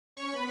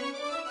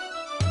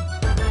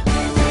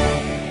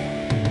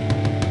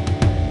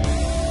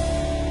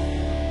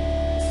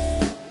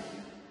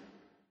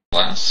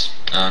class.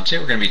 Today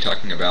we're going to be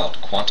talking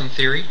about quantum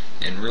theory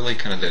and really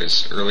kind of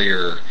those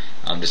earlier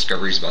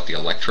discoveries about the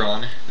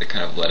electron that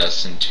kind of led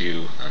us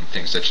into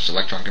things such as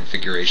electron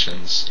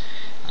configurations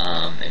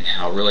and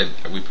how really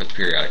we put the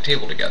periodic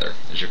table together,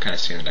 as you'll kind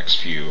of see in the next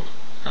few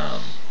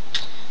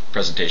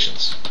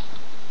presentations.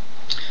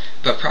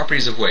 But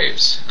properties of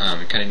waves.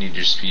 You kind of need to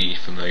just be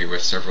familiar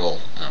with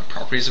several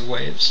properties of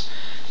waves,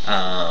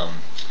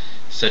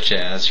 such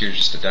as, here's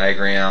just a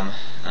diagram.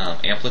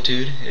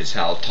 Amplitude is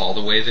how tall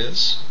the wave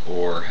is,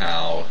 or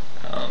how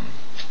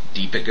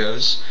deep it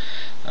goes.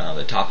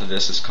 The top of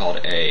this is called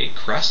a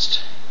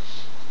crest.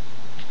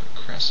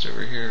 Put crest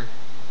over here.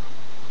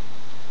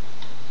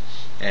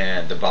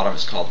 And the bottom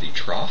is called the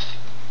trough.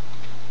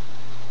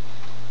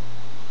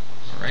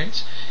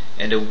 Alright.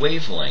 And a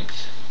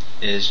wavelength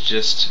is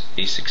just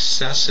a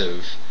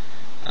successive,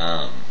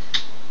 how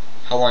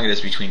long it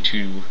is between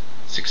two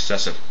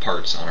successive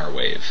parts on our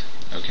wave.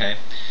 Okay?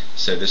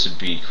 So this would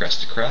be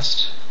crest to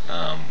crest.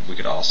 We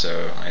could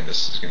also, and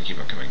this is going to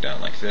keep on coming down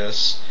like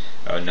this.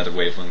 Another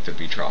wavelength would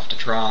be trough to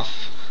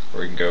trough,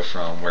 or you can go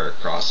from where it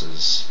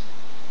crosses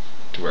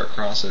to where it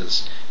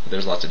crosses. But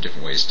there's lots of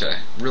different ways to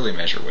really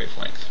measure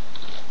wavelength.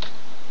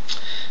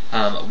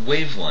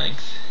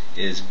 Wavelength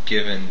is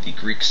given the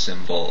Greek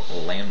symbol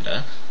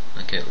lambda.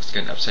 Okay, let's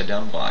get an upside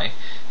down y.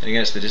 And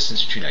again, it's the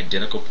distance between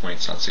identical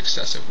points on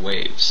successive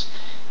waves.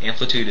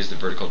 Amplitude is the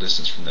vertical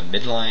distance from the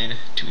midline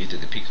to either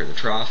the peak or the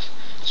trough.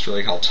 It's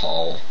really how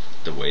tall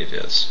the wave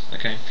is.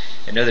 Okay?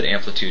 And know that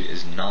amplitude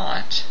is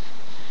not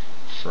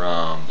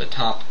from the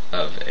top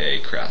of a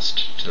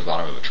crest to the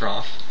bottom of a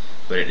trough,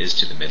 but it is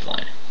to the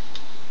midline.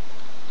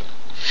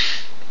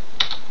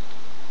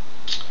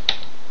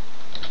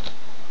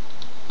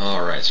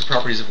 Alright, so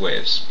properties of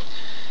waves.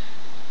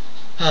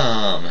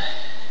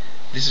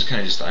 This is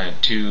kind of just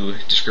two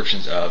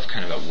descriptions of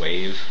kind of a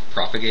wave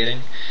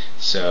propagating.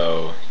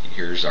 So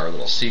here's our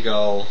little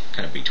seagull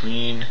kind of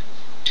between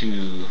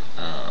two,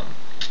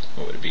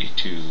 what would it be,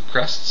 two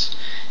crests,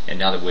 and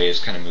now the wave's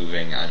kind of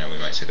moving. I know we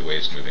might say the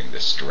wave's moving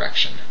this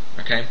direction.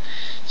 Okay,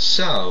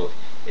 so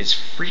it's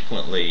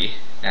frequently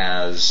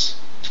as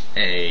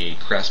a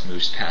crest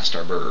moves past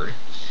our bird,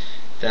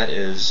 that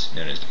is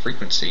known as the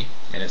frequency,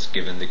 and it's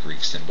given the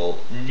Greek symbol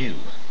nu.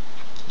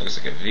 It looks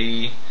like a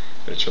V,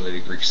 but it's really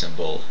the Greek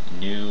symbol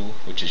nu,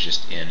 which is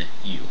just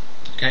Nu.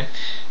 Okay?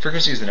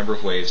 Frequency is the number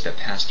of waves that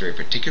pass through a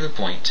particular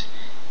point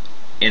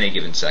in a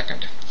given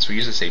second. So we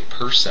usually say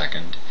per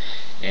second,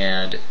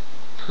 and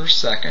per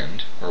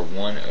second, or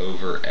 1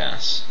 over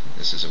s,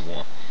 this is a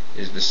 1,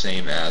 is the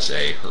same as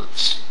a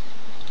hertz.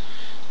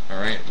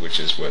 Alright, which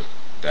is what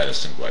that is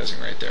symbolizing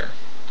right there.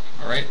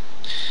 Alright?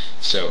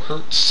 So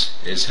hertz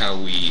is how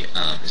we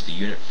is the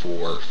unit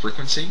for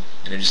frequency,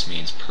 and it just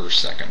means per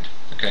second.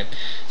 Okay,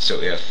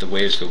 so if the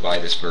waves go by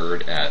this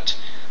bird at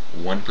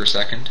 1 per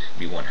second, it'd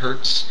be 1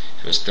 hertz.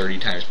 If it was 30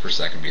 times per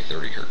second, it'd be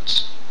 30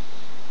 hertz.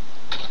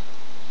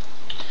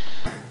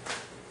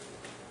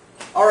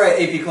 All right,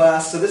 AP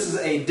class. So this is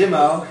a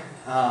demo.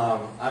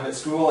 I'm at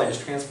school. I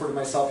just transported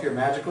myself here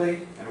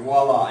magically, and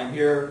voila, I'm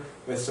here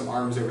with some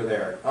arms over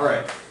there. All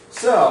right.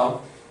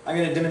 So I'm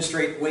going to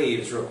demonstrate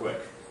waves real quick.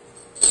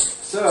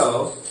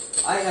 So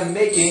I am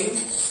making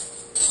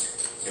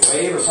a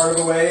wave, or part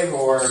of a wave,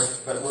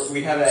 but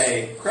we have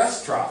a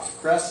crest trough,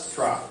 crest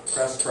trough,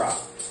 crest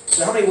trough.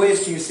 So how many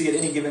waves can you see at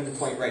any given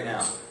point right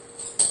now?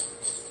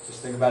 Just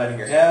think about it in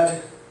your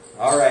head.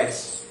 All right.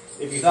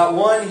 If you thought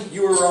 1,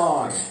 you were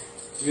wrong.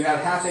 You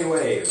have half a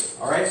wave.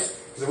 All right.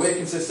 Because a wave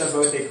consists of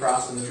both a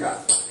cross and a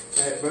trough,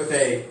 okay? Both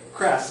a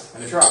crest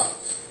and a trough.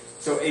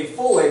 So a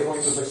full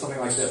wavelength would look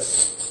something like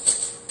this.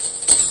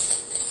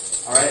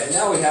 All right. And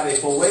now we have a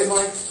full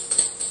wavelength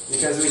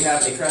because we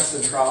have a crest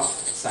and trough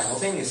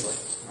simultaneously.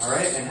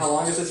 Alright, and how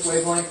long is this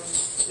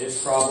wavelength?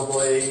 It's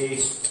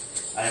probably,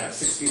 I don't know,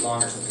 6 feet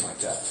long or something like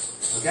that.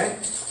 Okay?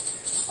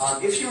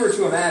 If you were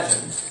to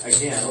imagine,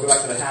 again, we'll go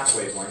back to the half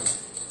wavelength,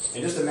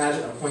 and just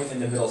imagine a point in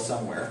the middle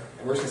somewhere,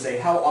 and we're just going to say,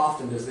 how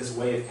often does this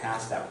wave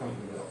pass that point in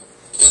the middle?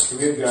 So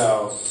we would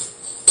go,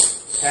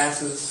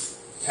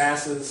 passes,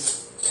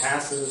 passes,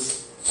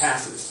 passes,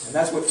 passes. And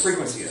that's what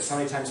frequency is, how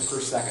many times per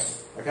second.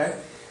 Okay?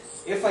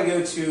 If I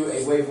go to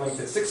a wavelength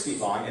that's 6 feet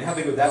long, and how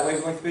big would that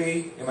wavelength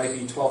be? It might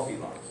be 12 feet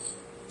long.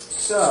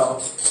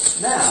 So,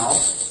 now,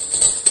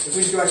 if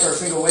we just go back to our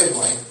single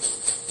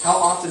wavelength, how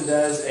often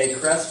does a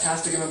crest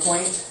pass a given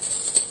point?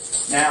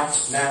 Now,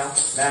 now,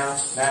 now,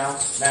 now,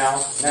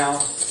 now, now.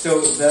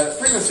 So the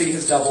frequency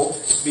has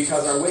doubled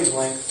because our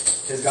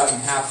wavelength has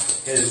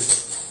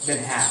been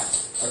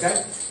halved.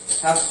 Okay?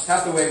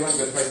 Half the wavelength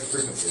goes twice the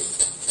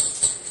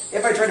frequency.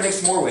 If I try to make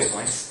some more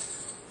wavelengths,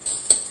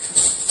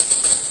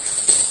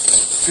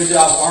 good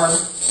job, arm.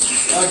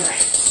 Okay.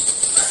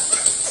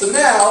 So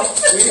now,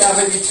 we have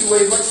maybe 2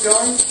 wavelengths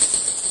going.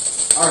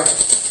 Alright,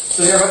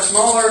 so they're much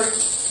smaller.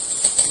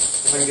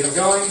 If I can get them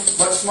going,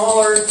 much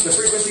smaller, the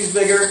frequency's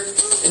bigger.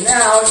 And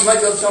now, you might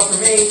be able to tell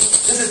from me,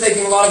 this is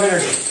taking a lot of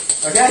energy.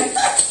 Okay?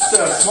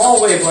 So, small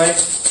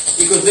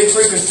wavelength equals big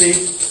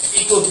frequency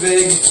equals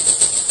big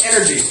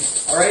energy.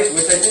 Alright?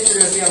 Which I think you're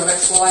going to see on the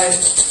next slide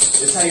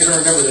is how you're going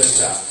to remember this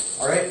stuff.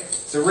 Alright?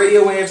 So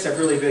radio waves have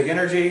really big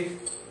energy.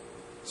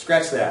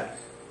 Scratch that.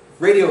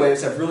 Radio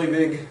waves have really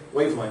big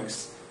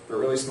wavelengths, but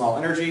really small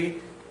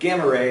energy.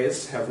 Gamma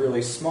rays have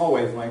really small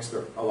wavelengths,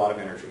 but a lot of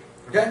energy.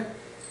 Okay?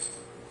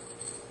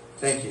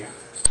 Thank you.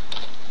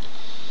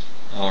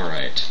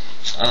 Alright.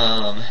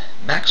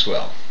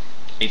 Maxwell,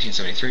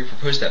 1873,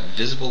 proposed that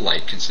visible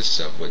light consists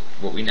of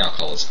what we now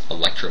call as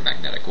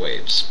electromagnetic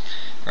waves.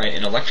 Right?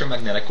 And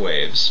electromagnetic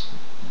waves,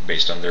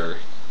 based on their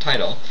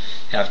title,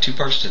 have two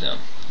parts to them.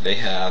 They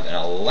have an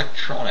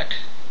electronic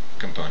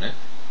component,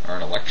 or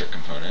an electric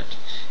component,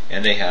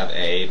 and they have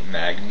a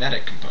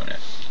magnetic component.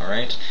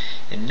 Alright?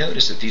 And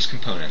notice that these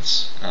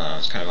components,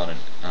 it's kind of on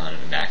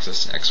an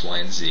axis, x, y,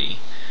 and z,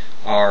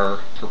 are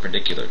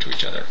perpendicular to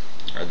each other.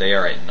 Or they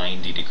are at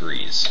 90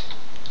 degrees.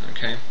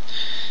 Okay?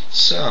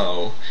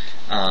 So,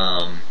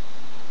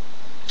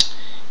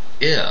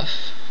 if,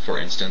 for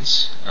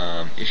instance,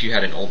 if you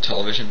had an old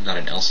television, not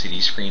an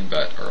LCD screen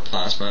or a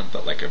plasma,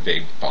 but like a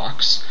big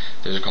box,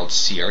 those are called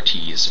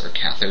CRTs, or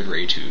cathode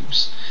ray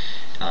tubes.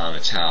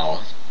 It's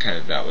how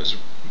that was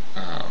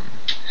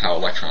how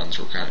electrons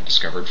were kind of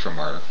discovered from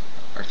our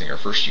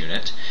first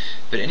unit.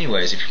 But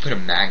anyways, if you put a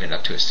magnet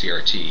up to a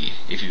CRT,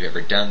 if you've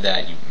ever done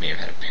that, you may have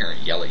had a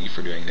parent yell at you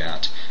for doing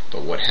that,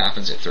 but what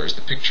happens? It throws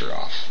the picture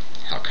off.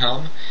 How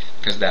come?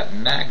 Because that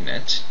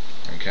magnet,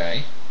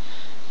 okay,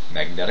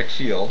 magnetic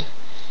field,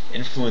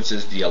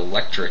 influences the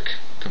electric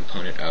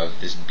component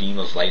of this beam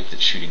of light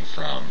that's shooting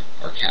from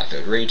our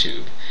cathode ray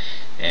tube,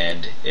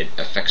 and it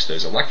affects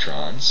those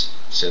electrons,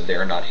 so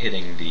they're not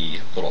hitting the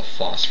little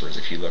phosphors.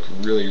 If you look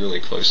really, really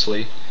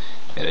closely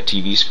at a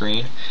TV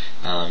screen,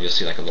 you'll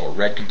see like a little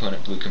red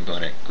component, blue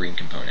component, green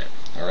component.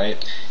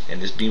 Alright?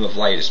 And this beam of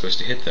light is supposed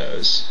to hit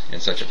those in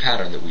such a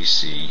pattern that we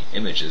see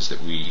images that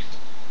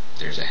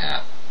there's a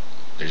hat,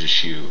 there's a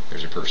shoe,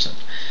 there's a person.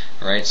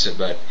 Alright? So,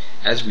 but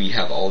as we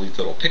have all these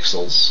little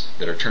pixels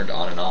that are turned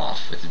on and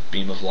off with the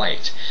beam of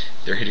light,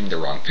 they're hitting the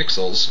wrong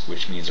pixels,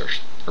 which means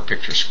our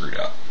picture's screwed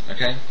up.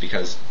 Okay?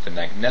 Because the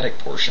magnetic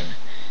portion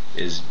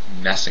is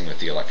messing with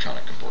the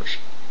electronic proportion.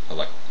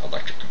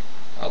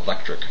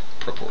 Electric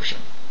proportion.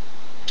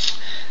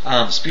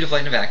 Speed of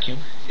light in a vacuum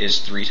is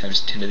 3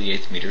 times 10 to the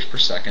 8th meters per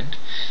second.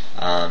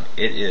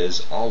 It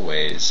is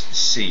always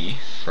c,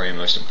 very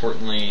most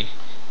importantly,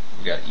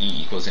 we've got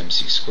E equals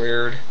mc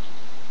squared,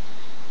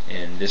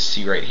 and this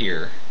c right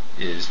here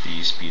is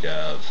the speed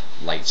of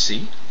light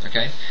c,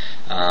 okay?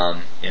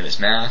 M is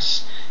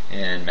mass,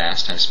 and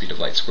mass times speed of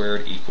light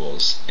squared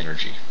equals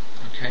energy,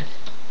 okay?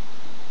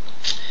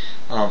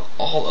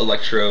 All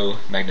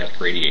electromagnetic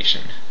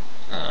radiation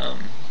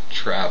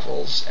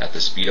travels at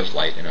the speed of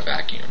light in a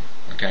vacuum.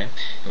 Okay,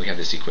 and we have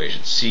this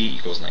equation: C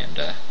equals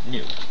lambda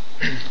nu.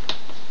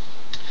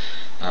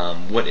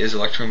 What is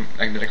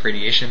electromagnetic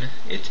radiation?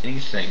 It's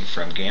anything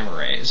from gamma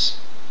rays,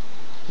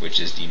 which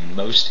is the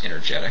most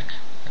energetic,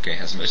 okay,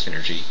 has the most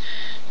energy,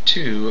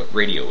 to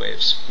radio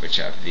waves, which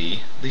have the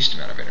least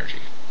amount of energy.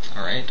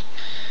 All right.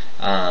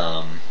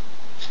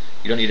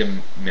 You don't need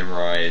to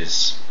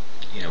memorize,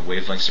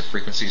 wavelengths or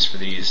frequencies for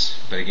these,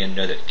 but again,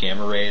 know that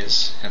gamma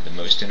rays have the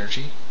most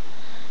energy.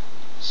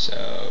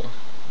 So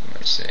we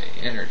might say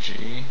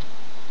energy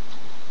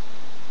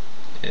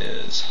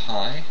is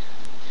high.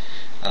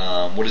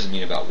 What does it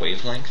mean about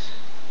wavelength?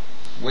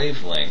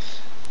 Wavelength,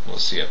 we'll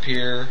see up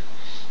here,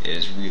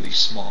 is really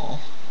small.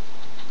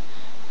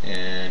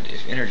 And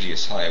if energy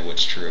is high,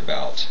 what's true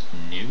about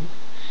nu?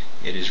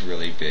 It is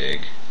really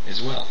big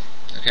as well.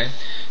 Okay?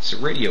 So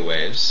radio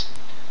waves,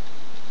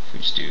 if we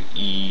just do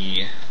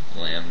E,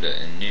 lambda,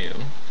 and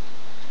nu,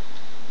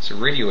 so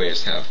radio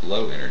waves have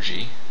low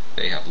energy,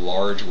 they have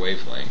large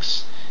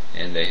wavelengths,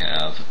 and they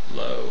have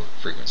low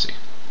frequency.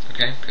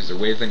 Okay? Because their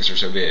wavelengths are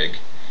so big,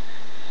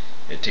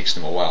 it takes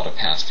them a while to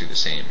pass through the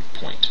same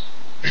point.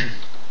 And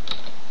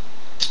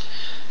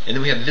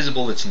then we have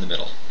visible that's in the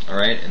middle.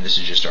 Alright? And this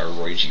is just our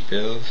Roy G.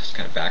 Biv. It's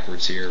kind of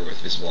backwards here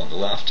with visible on the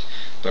left.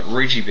 But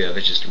Roy G. Biv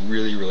is just a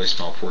really, really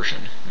small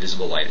portion.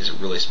 Visible light is a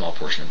really small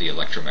portion of the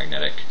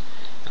electromagnetic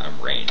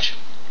range.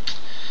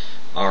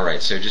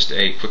 Alright, so just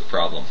a quick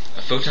problem.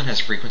 A photon has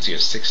a frequency of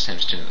 6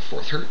 times 10 to the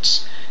 4th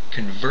hertz.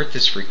 Convert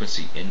this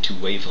frequency into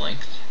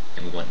wavelength,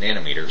 and we want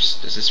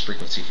nanometers. Does this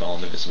frequency fall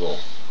in the visible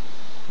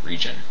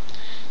region?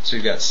 So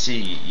we've got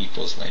C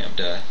equals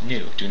lambda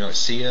nu. Do you know what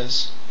C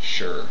is?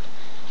 Sure.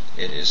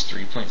 It is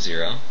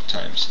 3.0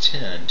 times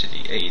 10 to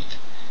the 8th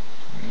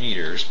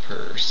meters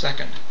per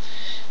second.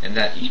 And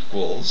that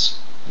equals,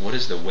 what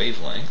is the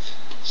wavelength?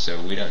 So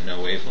we don't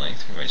know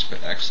wavelength, we might just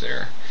put x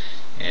there.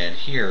 And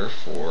here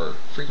for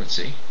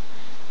frequency,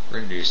 we're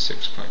going to do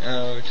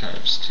 6.0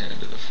 times 10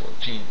 to the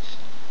 14th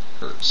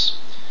hertz.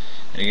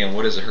 And again,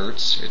 what is a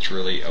hertz? It's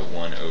really a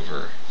 1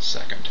 over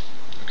second.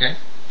 Okay?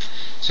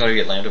 So how do we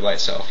get lambda by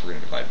itself? We're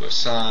going to divide both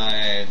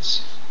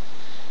sides.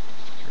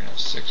 We're going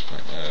to have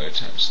 6.0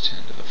 times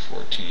 10 to the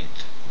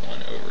 14th,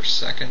 1 over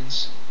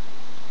seconds.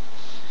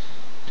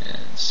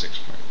 And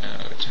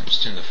 6.0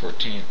 times 10 to the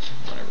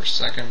 14th, 1 over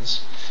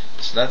seconds.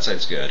 So that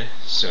side's good.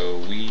 So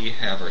we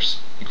have our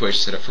equation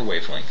set up for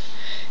wavelength.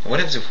 And what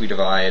happens if we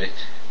divide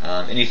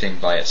Anything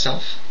by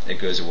itself, it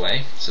goes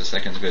away. So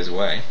seconds goes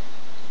away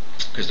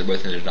because they're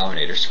both in the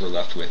denominator, so we're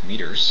left with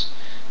meters,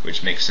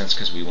 which makes sense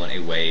because we want a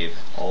wave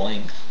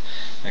length.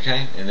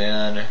 Okay, and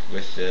then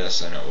with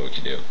this, I know what we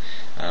can do.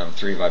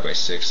 3 divided by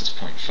 6 is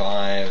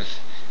 0.5,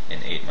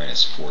 and 8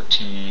 minus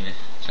 14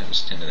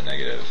 times 10 to the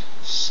negative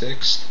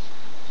 6.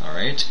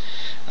 Alright,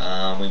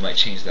 we might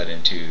change that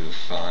into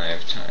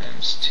 5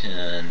 times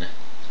 10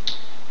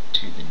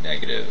 to the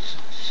negative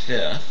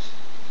 5th.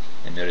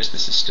 And notice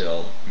this is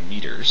still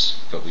meters,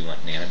 but we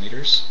want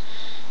nanometers.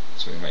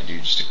 So we might do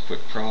just a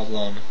quick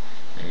problem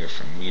and go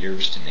from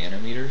meters to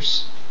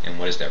nanometers. And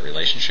what is that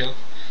relationship?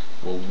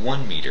 Well,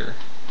 1 meter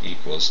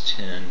equals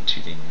 10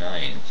 to the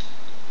 9th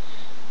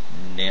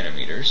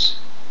nanometers.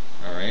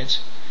 Alright.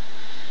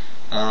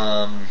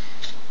 And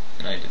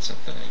I did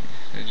something.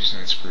 I do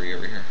something screwy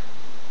over here.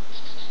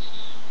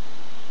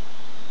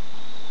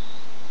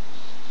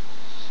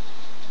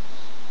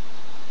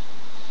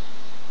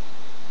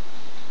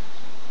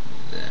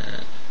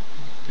 That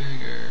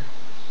bigger.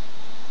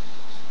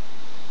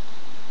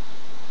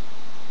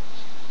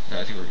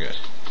 No, I think we're good.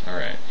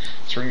 Alright.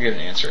 So we're going to get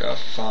an answer of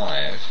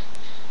 5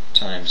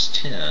 times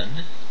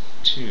 10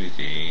 to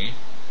the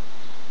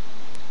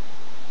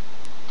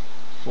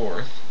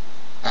 4th.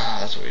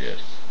 That's what we did.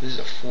 This is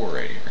a 4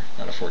 right here,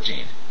 not a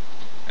 14.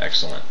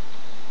 Excellent.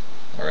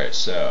 Alright,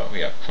 so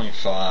we have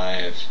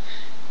 0.5,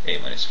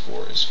 8 minus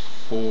 4 is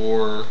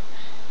 4,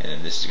 and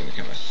then this is going to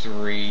become a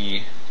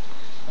 3.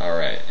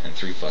 Alright, and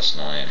 3 plus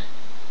 9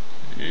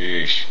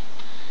 is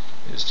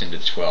 10 to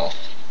the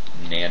 12th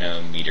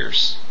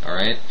nanometers.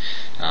 Alright?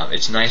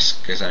 It's nice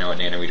because I know what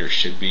nanometers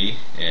should be,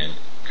 and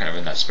kind of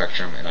in that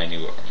spectrum, and I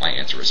knew my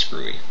answer was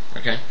screwy.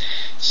 Okay?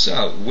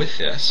 So, with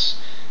this,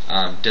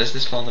 does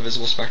this fall in the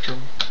visible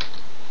spectrum?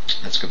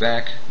 Let's go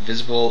back.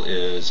 Visible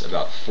is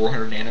about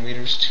 400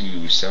 nanometers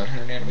to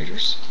 700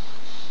 nanometers.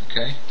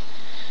 Okay?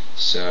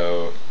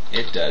 So,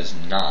 it does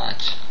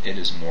not. It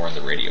is more in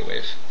the radio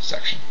wave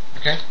section.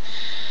 Okay?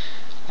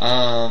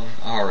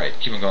 Alright,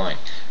 keep on going.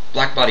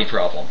 Black body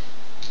problem.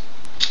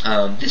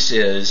 This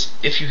is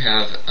if you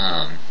have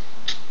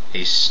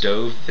a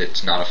stove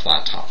that's not a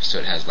flat top, so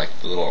it has like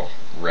the little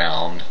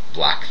round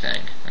black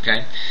thing.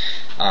 Okay?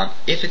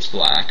 If it's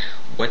black,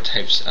 what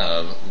types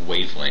of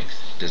wavelength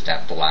does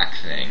that black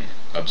thing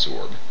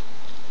absorb?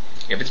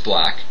 If it's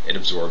black, it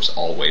absorbs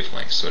all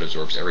wavelengths, so it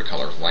absorbs every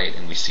color of light,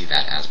 and we see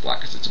that as black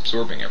because it's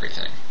absorbing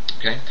everything.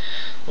 Okay?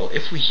 Well,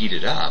 if we heat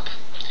it up,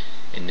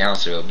 and now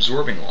instead of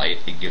absorbing light,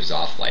 it gives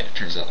off light. It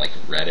turns out like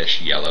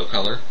reddish yellow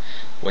color.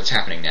 What's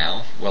happening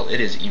now? Well, it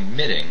is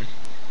emitting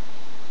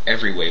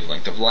every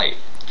wavelength of light,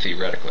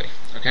 theoretically.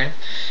 Okay?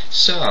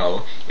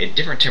 So, at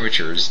different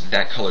temperatures,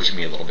 that color's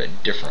going to be a little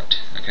bit different.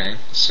 Okay?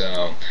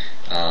 So,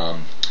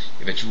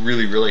 if it's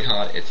really, really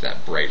hot, it's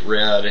that bright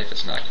red. If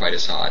it's not quite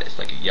as hot, it's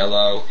like a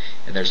yellow.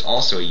 And there's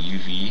also a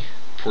UV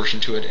portion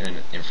to it and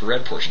an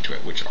infrared portion to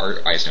it, which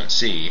our eyes don't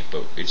see,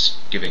 but it's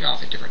giving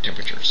off at different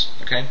temperatures.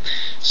 Okay?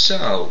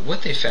 So,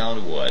 what they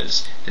found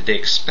was that they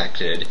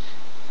expected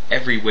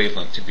every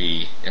wavelength to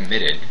be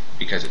emitted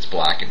because it's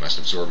black and must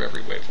absorb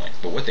every wavelength.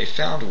 But what they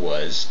found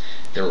was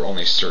there were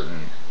only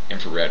certain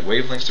infrared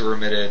wavelengths that were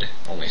emitted,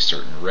 only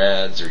certain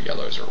reds or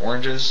yellows or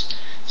oranges.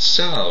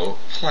 So,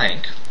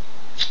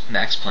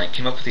 Max Planck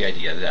came up with the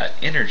idea that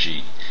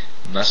energy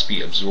must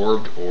be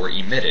absorbed or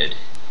emitted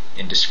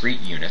in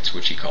discrete units,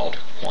 which he called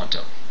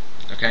quantum.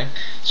 Okay?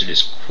 So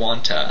just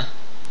quanta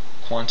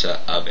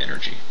of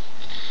energy.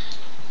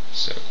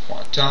 So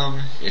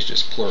quantum is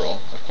just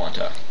plural of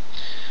quanta.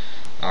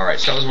 Alright,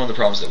 so that was one of the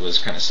problems that was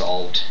kind of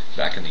solved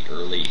back in the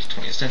early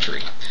 20th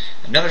century.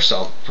 Another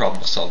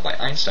problem was solved by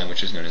Einstein,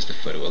 which is known as the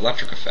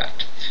photoelectric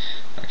effect.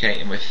 Okay,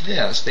 and with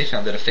this, they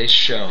found that if they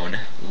shone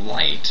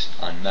light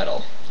on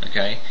metal,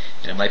 okay,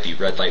 and it might be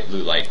red light,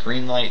 blue light,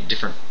 green light,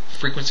 different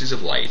frequencies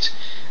of light,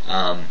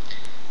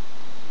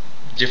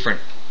 different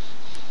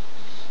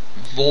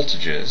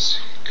voltages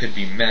could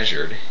be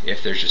measured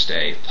if there's just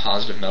a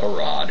positive metal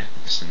rod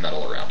with some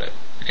metal around it.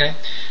 Okay?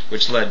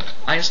 Which led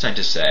Einstein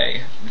to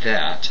say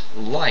that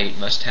light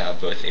must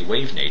have both a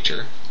wave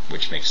nature,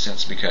 which makes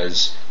sense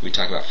because we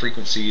talk about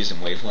frequencies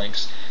and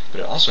wavelengths, but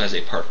it also has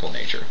a particle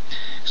nature.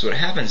 So what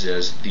happens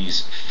is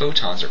these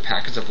photons or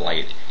packets of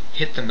light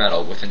hit the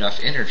metal with enough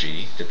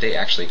energy that they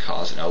actually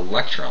cause an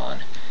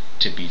electron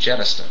to be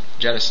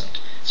jettisoned.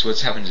 So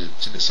what's happened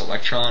to this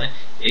electron?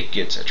 It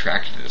gets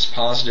attracted to this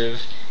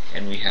positive,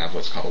 and we have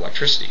what's called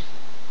electricity,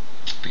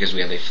 because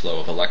we have a flow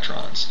of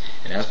electrons.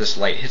 And as this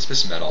light hits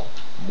this metal,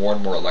 more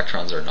and more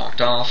electrons are knocked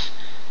off,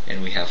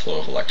 and we have flow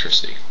of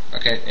electricity.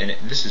 Okay, and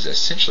this is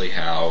essentially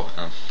how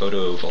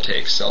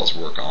photovoltaic cells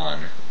work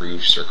on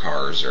roofs or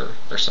cars or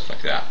stuff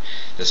like that.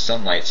 The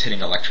sunlight's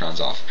hitting electrons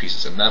off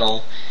pieces of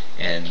metal,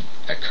 and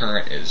a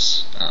current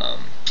is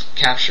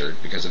captured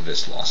because of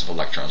this loss of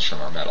electrons from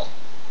our metal.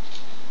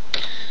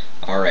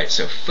 Alright,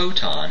 so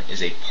photon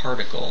is a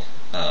particle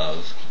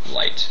of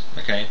light.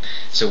 Okay,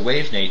 so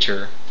wave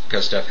nature,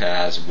 because stuff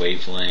has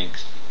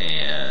wavelength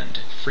and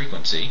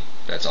frequency,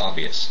 that's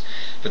obvious.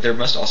 but there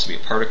must also be a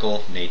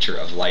particle nature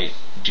of light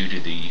due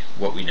to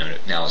what we know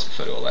now as the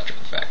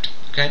photoelectric effect.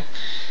 Okay?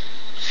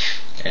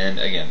 And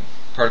again,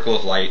 particle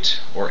of light,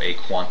 or a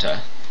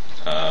quanta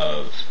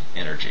of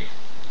energy.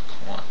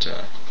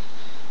 Quanta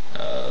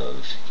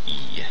of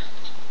E.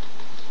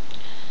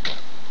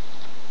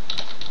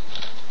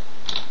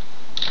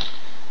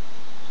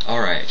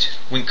 Alright,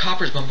 when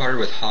copper is bombarded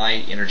with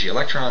high energy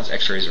electrons,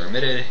 X-rays are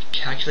emitted.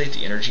 Calculate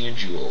the energy in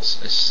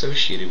joules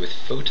associated with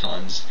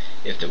photons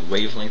if the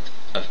wavelength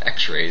of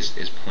X-rays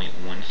is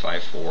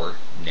 0.154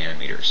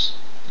 nanometers.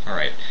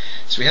 Alright,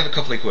 so we have a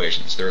couple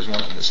equations. There was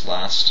one on this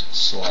last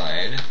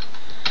slide.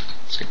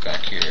 Let's get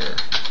back here.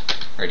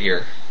 Right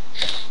here.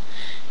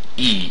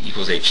 E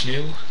equals h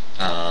nu.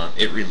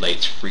 It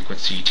relates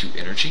frequency to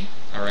energy.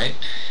 Alright,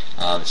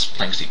 it's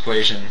Planck's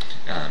equation,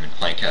 and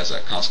Planck has a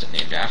constant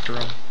named after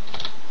him.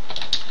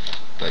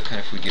 But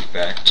kind of if we get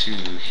back to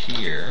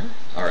here,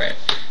 alright,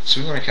 so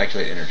we want to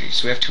calculate energy.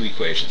 So we have two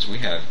equations. We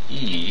have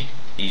E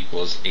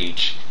equals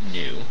h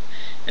nu,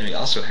 and we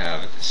also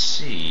have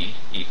C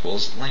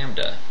equals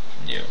lambda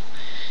nu.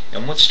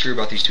 And what's true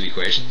about these two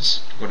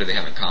equations? What do they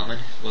have in common?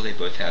 Well, they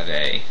both have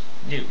a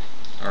nu.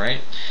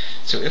 Alright,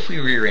 so if we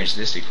rearrange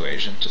this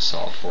equation to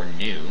solve for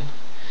nu,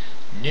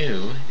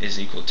 nu is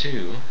equal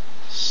to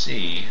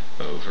C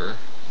over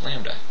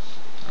lambda.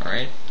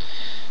 Alright,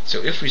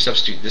 so if we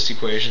substitute this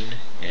equation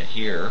in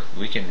here,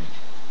 we can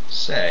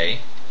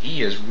say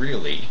E is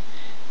really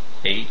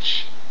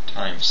h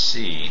times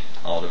C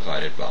all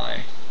divided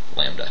by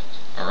lambda.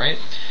 Alright,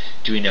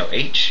 do we know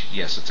h?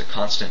 Yes, it's a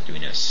constant. Do we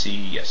know C?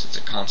 Yes, it's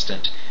a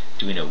constant.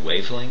 Do we know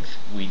wavelength?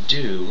 We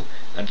do.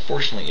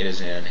 Unfortunately, it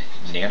is in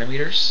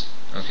nanometers.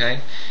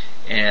 Okay,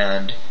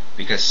 and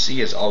because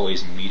C is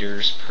always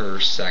meters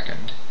per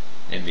second,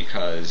 and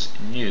because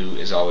nu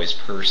is always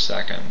per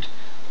second,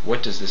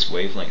 what does this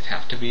wavelength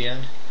have to be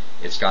in?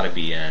 It's got to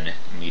be in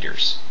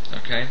meters.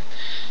 Okay,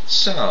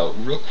 so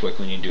real quick,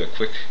 we need to do a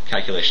quick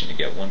calculation to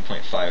get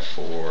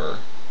 1.54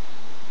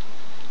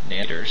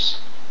 nanometers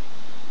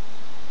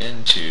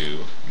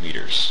into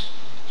meters.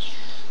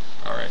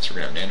 Alright, so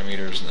we're going to have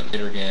nanometers and then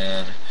meter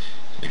again,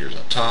 meters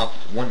on top.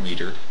 1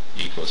 meter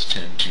equals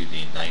 10 to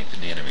the 9th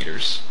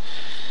nanometers.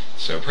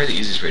 So probably the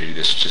easiest way to do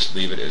this is just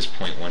leave it as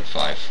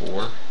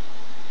 0.154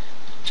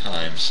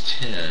 times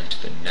 10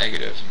 to the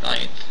negative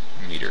 9th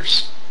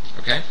meters.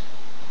 Okay?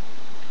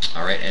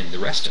 Alright, and the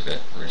rest of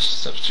it, we're going to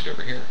substitute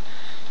over here.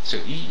 So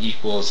E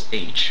equals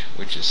h,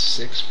 which is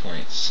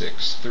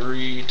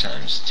 6.63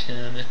 times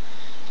 10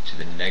 to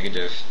the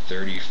negative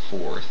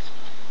 34th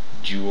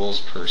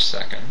joules per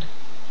second.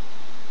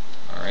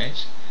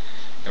 Alright,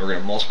 and we're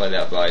going to multiply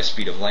that by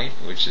speed of light,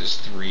 which is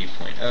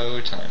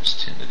 3.0 times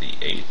 10 to the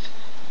 8th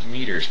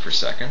meters per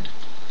second.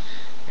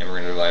 And we're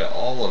going to divide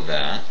all of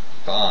that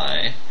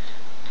by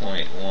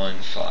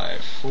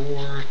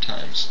 0.154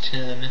 times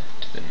 10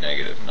 to the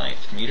negative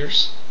 9th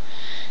meters.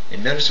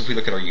 And notice if we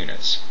look at our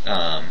units,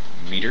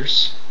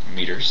 meters,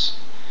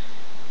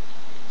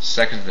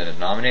 seconds in the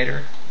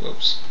denominator,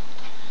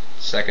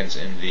 seconds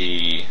in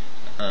the,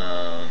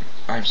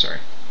 I'm sorry,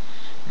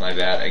 my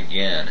bad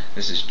again,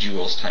 this is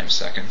joules times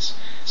seconds.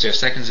 So you have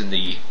seconds in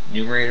the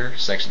numerator,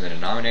 seconds in the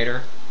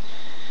denominator,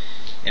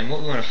 and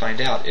what we want to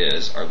find out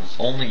is our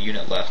only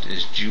unit left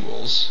is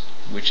joules,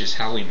 which is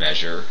how we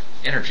measure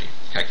energy,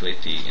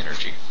 calculate the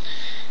energy.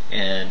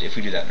 And if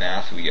we do that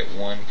math, we get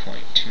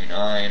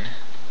 1.29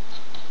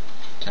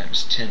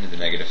 times 10 to the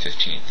negative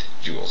 15th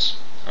joules.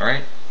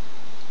 Alright?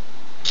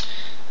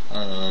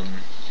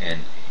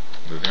 And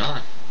moving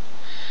on.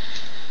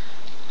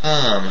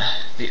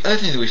 The other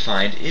thing that we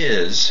find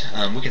is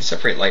we can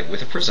separate light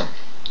with a prism.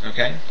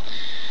 Okay?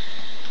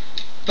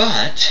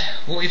 But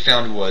what we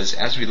found was,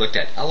 as we looked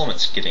at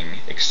elements getting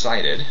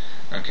excited,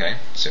 okay,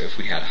 so if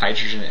we had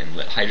hydrogen and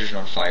lit hydrogen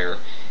on fire,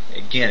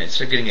 again,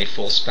 instead of getting a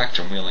full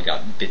spectrum, we only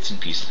got bits and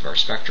pieces of our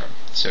spectrum.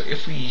 So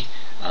if we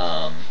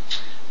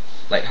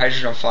light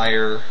hydrogen on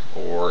fire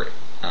or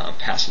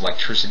pass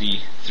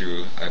electricity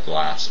through a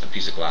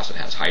piece of glass that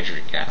has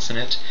hydrogen gas in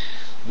it,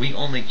 we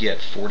only get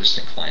 4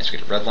 distinct lines. We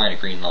get a red line, a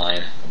green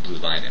line, a blue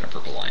line, and a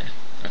purple line.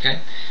 Okay?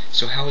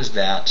 So how is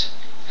that?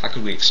 How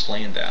could we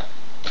explain that?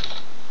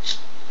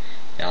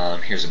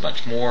 Here's a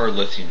bunch more.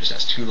 Lithium just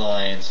has 2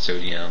 lines.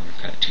 Sodium,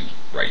 kind of 2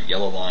 bright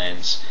yellow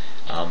lines.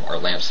 Our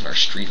lamps and our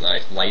street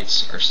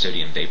lights are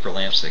sodium vapor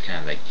lamps. So they kind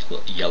of have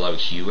that yellow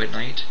hue at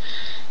night.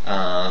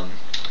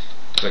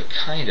 But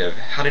kind of,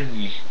 how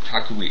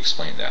could we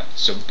explain that?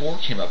 So Bohr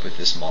came up with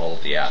this model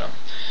of the atom.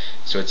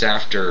 So it's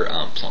after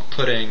plum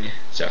pudding,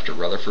 it's after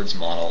Rutherford's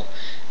model,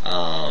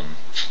 and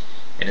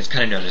it's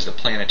kind of known as the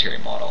planetary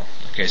model.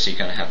 Okay, so you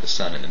kind of have the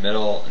sun in the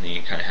middle, and then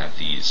you kind of have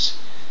these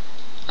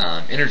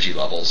energy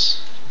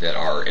levels that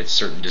are at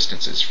certain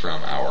distances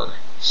from our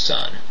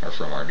sun, or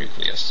from our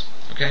nucleus.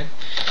 Okay?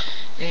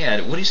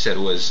 And what he said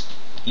was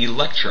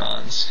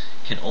electrons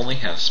can only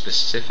have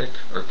specific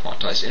or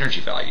quantized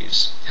energy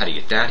values. How do you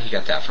get that? He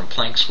got that from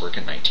Planck's work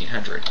in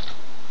 1900.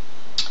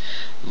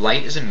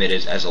 Light is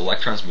emitted as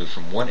electrons move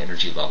from one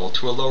energy level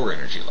to a lower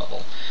energy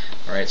level.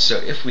 Alright, so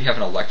if we have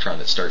an electron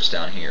that starts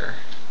down here,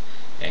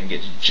 and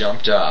gets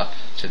jumped up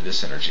to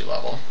this energy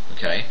level,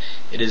 okay,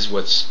 it is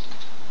what's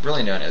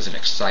really known as an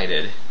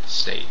excited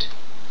state.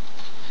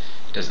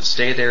 Does it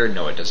stay there?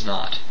 No, it does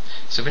not.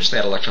 So eventually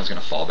that electron is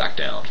going to fall back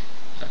down,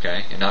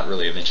 okay, and not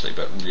really eventually,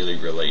 but really,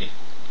 really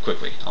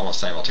quickly, almost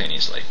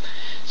simultaneously.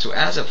 So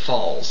as it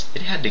falls,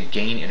 it had to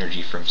gain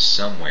energy from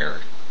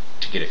somewhere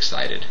to get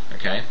excited,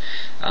 okay.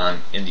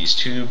 In these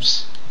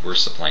tubes, we're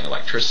supplying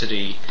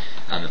electricity.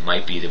 It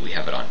might be that we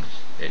have it on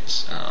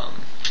it's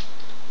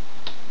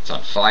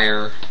on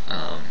fire,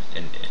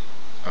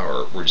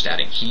 or we're just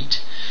adding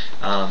heat.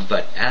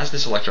 But as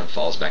this electron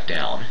falls back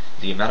down,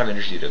 the amount of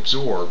energy it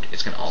absorbed,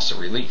 it's going to also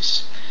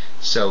release.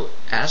 So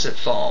as it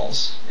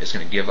falls, it's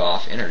going to give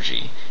off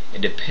energy,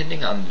 and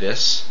depending on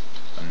this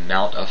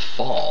amount of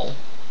fall,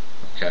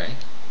 okay,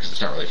 because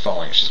it's not really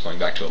falling, it's just going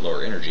back to a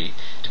lower energy,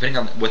 depending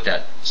on what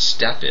that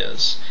step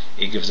is,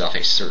 it gives off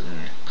a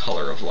certain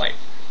color of light.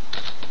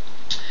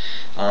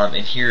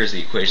 And here is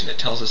the equation that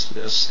tells us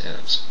this, and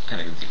it's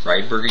kind of the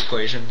Rydberg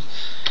equation,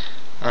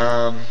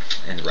 and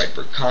the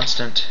Rydberg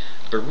constant.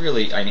 But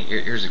really,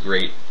 here's a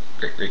great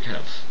kind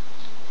of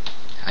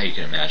how you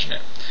can imagine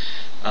it.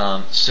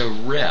 So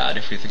red,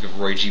 if we think of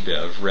Roy G.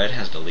 Biv, red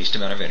has the least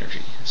amount of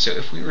energy. So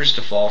if we were just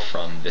to fall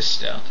from this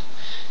step,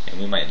 and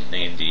we might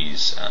name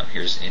these,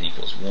 here's n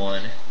equals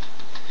 1,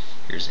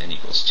 here's n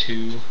equals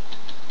 2,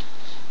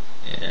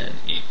 n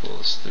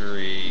equals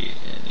 3,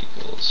 n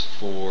equals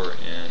 4,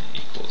 n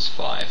equals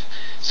 5.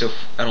 So if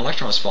an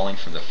electron is falling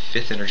from the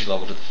 5th energy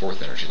level to the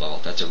 4th energy level,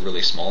 that's a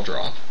really small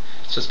drop.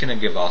 So it's going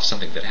to give off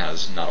something that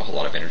has not a whole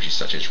lot of energy,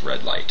 such as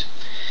red light.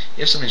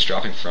 If something's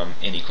dropping from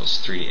n equals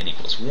 3 to n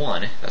equals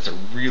 1, that's a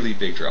really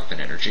big drop in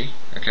energy,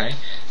 okay?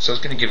 So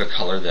it's going to give a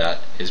color that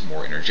is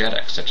more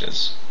energetic, such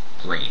as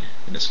green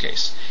in this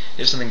case.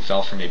 If something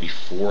fell from maybe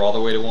 4 all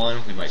the way to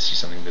 1, we might see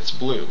something that's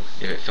blue.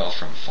 If it fell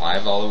from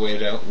 5 all the way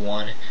to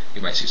 1,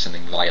 we might see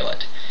something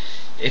violet.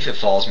 If it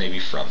falls maybe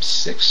from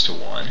 6 to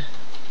 1,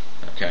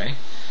 okay,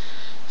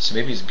 so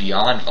maybe it's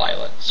beyond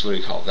violet. So what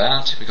do we call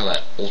that? We call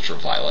that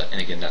ultraviolet,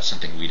 and again, that's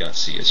something we don't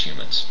see as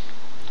humans.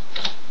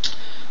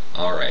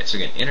 Alright, so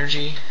again,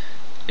 energy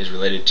is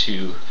related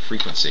to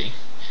frequency.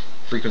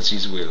 Frequency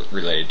is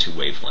related to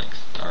wavelength.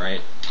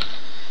 Alright?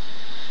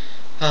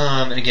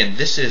 And again,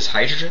 this is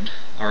hydrogen.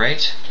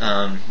 Alright?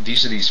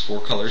 These are these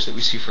 4 colors that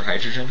we see for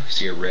hydrogen. We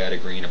see a red, a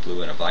green, a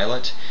blue, and a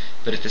violet.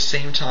 But at the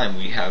same time,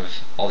 we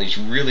have all these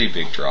really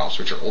big drops,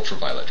 which are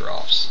ultraviolet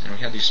drops. And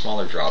we have these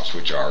smaller drops,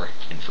 which are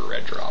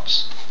infrared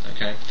drops.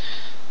 Okay?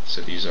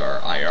 So these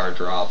are IR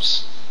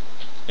drops,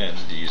 and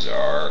these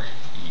are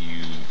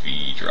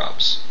UV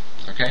drops.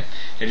 Okay?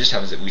 It just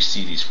happens that we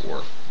see these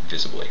 4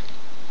 visibly.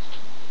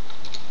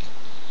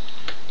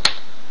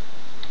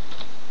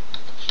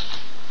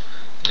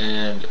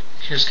 And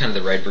here's kind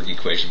of the Rydberg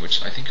equation,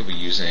 which I think you'll be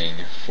using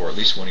for at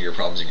least one of your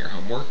problems in your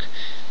homework.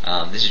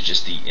 This is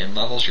just the N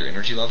levels, your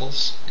energy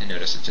levels, and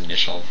notice it's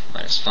initial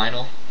minus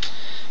final.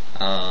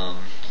 And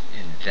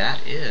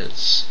that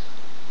is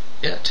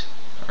it.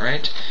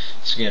 Alright?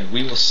 So again,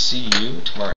 we will see you tomorrow.